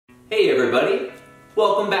Hey everybody,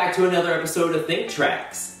 welcome back to another episode of Think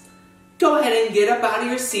Tracks. Go ahead and get up out of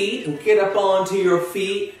your seat and get up onto your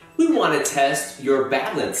feet. We want to test your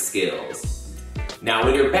balance skills. Now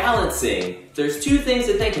when you're balancing, there's two things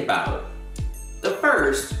to think about. The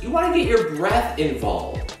first, you want to get your breath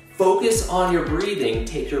involved. Focus on your breathing,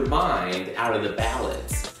 take your mind out of the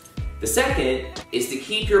balance. The second is to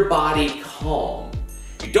keep your body calm.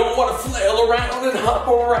 You don't want to flail around and hop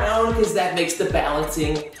around because that makes the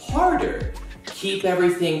balancing harder. Keep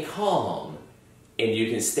everything calm and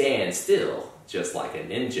you can stand still just like a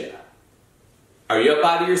ninja. Are you up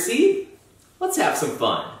out of your seat? Let's have some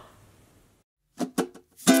fun.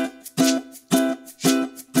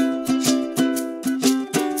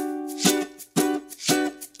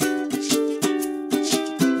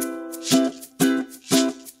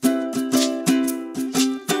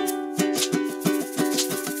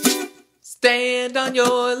 Stand on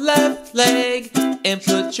your left leg and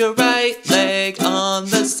put your right leg on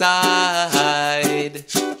the side.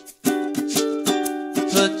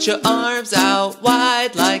 Put your arms out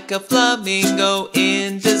wide like a flamingo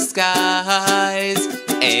in disguise.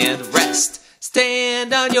 And rest.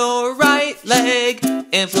 Stand on your right leg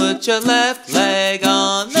and put your left leg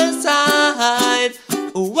on the side.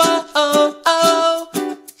 Whoa, oh,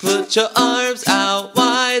 oh. Put your arms out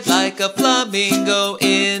wide like a flamingo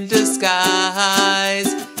in disguise.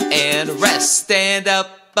 And rest, stand up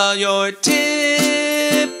on your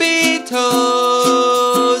tippy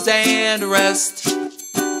toes and rest.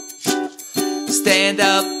 Stand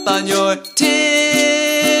up on your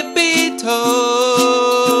tippy toes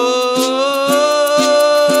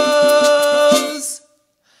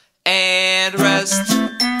and rest.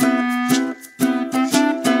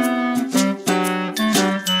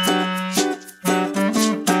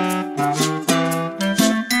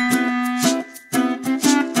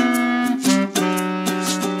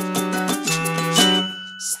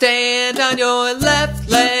 Stand on your left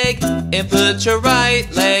leg and put your right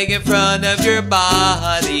leg in front of your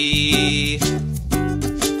body.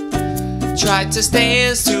 Try to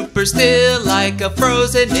stand super still like a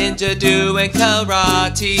frozen ninja doing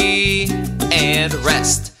karate. And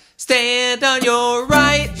rest. Stand on your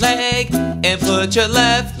right leg and put your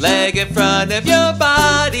left leg in front of your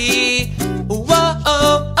body. Whoa,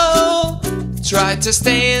 oh, oh. Try to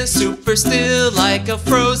stand super still like a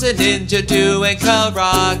frozen ninja doing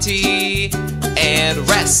karate. And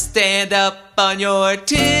rest, stand up on your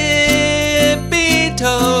tippy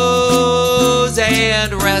toes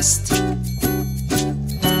and rest.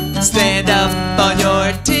 Stand up on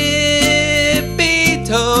your tippy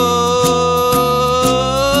toes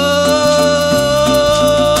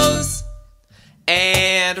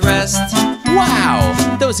and rest. Wow,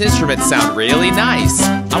 those instruments sound really nice.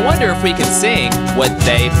 I wonder if we can sing what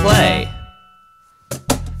they play.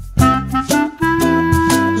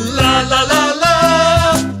 La la la la.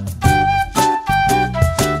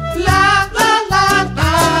 La la la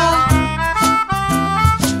la.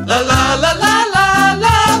 La la la la la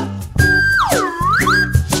la.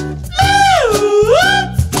 Ooh.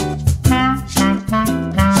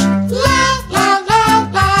 La la la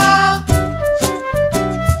la.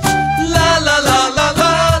 La la la la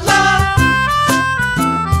la la.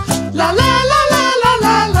 La la la la la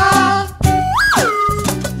la la.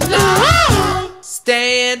 La.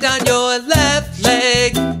 Stand on your left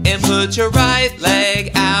leg and put your right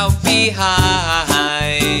leg out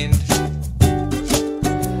behind.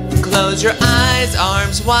 Close your eyes,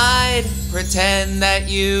 arms wide, pretend that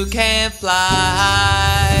you can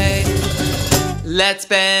fly. Let's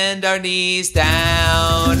bend our knees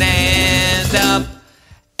down and up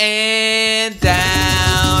and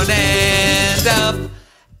down and up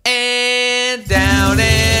and down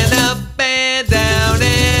and up and down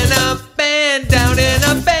and up and down and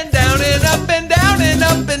up and down and up and down and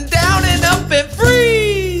up and down and up and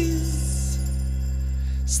freeze.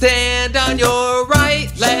 Stand on your right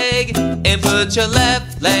leg and put your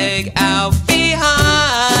left leg out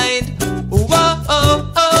behind. Whoa,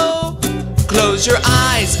 oh, oh. Close your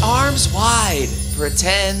eyes, arms wide,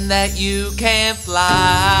 pretend that you can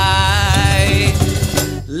fly.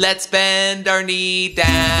 Let's bend our knee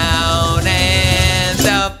down and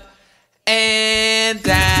up and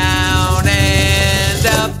down and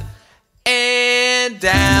up and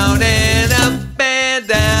down and up and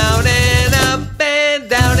down and up and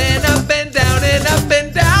down and up and down and up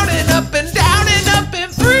and down and up and down and up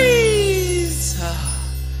and freeze.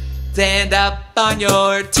 Stand up on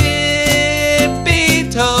your tippy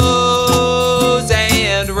toes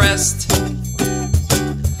and rest.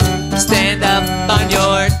 Stand up on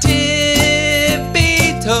your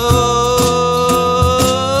tippy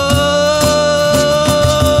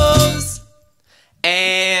toes.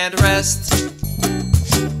 and rest.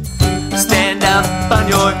 Stand up on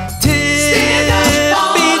your tippy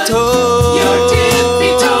toes. Your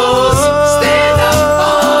tippy toes. Stand up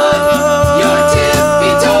on your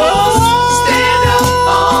tippy toes. Stand up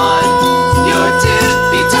on your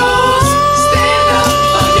tippy toes. Stand up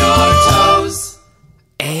on your toes.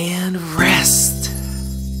 And rest.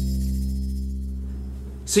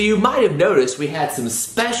 So you might have noticed we had some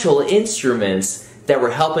special instruments that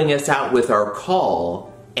were helping us out with our call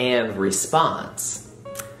and response.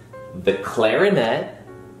 The clarinet,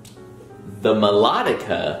 the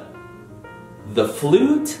melodica, the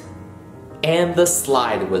flute, and the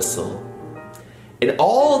slide whistle. And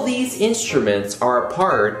all these instruments are a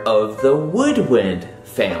part of the woodwind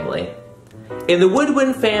family. And the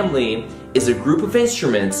woodwind family is a group of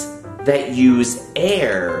instruments that use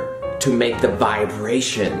air to make the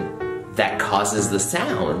vibration that causes the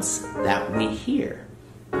sounds that we hear.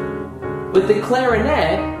 With the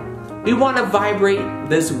clarinet, we want to vibrate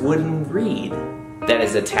this wooden reed that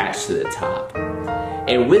is attached to the top.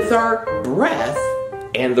 And with our breath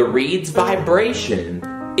and the reed's vibration,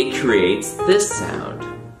 it creates this sound.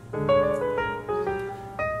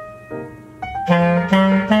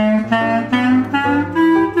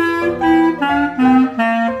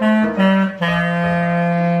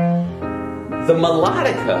 The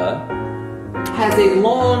melodica has a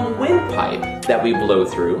long windpipe that we blow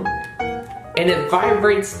through, and it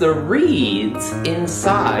vibrates the reeds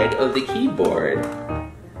inside of the keyboard.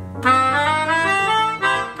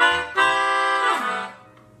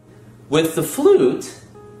 With the flute,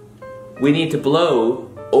 we need to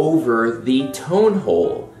blow over the tone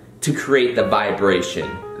hole to create the vibration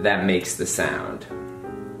that makes the sound.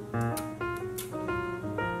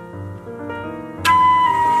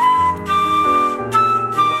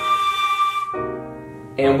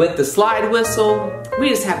 And with the slide whistle, we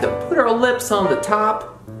just have to put our lips on the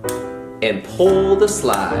top and pull the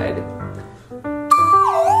slide.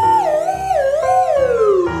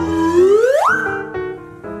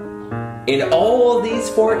 And all of these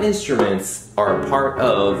four instruments are a part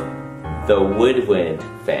of the woodwind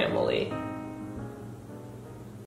family.